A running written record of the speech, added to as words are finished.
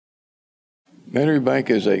Metairie Bank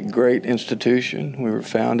is a great institution. We were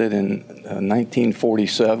founded in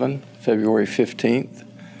 1947, February 15th,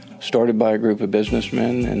 started by a group of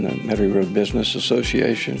businessmen in the Metairie Road Business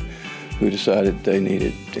Association who decided they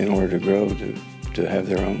needed, in order to grow, to have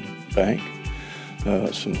their own bank.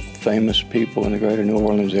 Some famous people in the greater New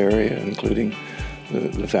Orleans area, including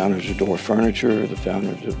the founders of Door Furniture, the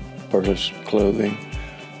founders of Purvis Clothing.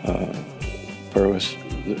 Purvis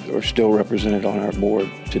are still represented on our board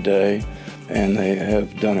today, and they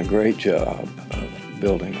have done a great job of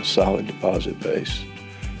building a solid deposit base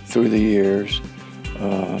through the years,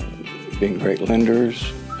 being great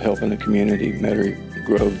lenders, helping the community, Metairie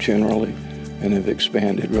grow generally, and have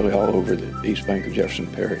expanded really all over the East Bank of Jefferson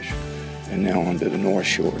Parish and now onto the North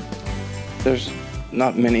Shore. There's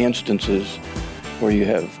not many instances where you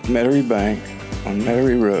have Metairie Bank on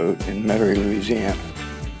Metairie Road in Metairie, Louisiana.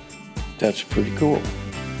 That's pretty cool.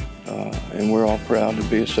 And we're all proud to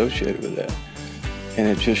be associated with that. And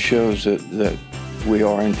it just shows that we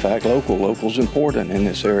are in fact local. Local's important in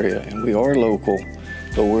this area, and we are local,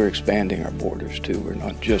 but we're expanding our borders too. We're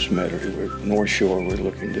not just Metairie, we're North Shore. We're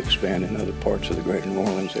looking to expand in other parts of the greater New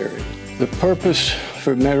Orleans area. The purpose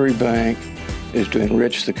for Metairie Bank is to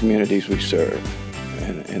enrich the communities we serve,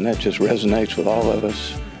 and that just resonates with all of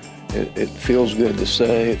us. It feels good to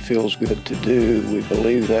say, it feels good to do. We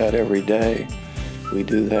believe that every day. We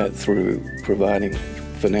do that through providing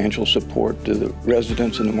financial support to the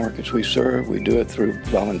residents in the markets we serve. We do it through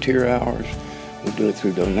volunteer hours. We do it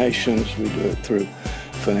through donations. We do it through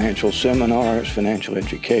financial seminars, financial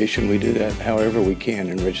education. We do that however we can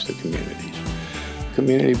enrich the communities.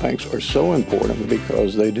 Community banks are so important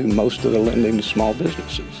because they do most of the lending to small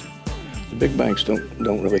businesses. The big banks don't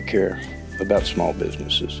really care about small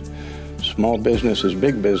businesses. Small business is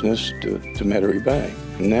big business to Metairie Bank.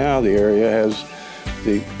 Now the area has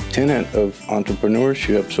the tenet of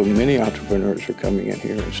entrepreneurship, so many entrepreneurs are coming in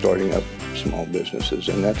here and starting up small businesses,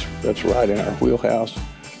 and that's right in our wheelhouse.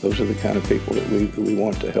 Those are the kind of people that we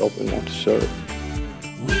want to help and want to serve.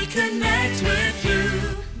 We connect with you.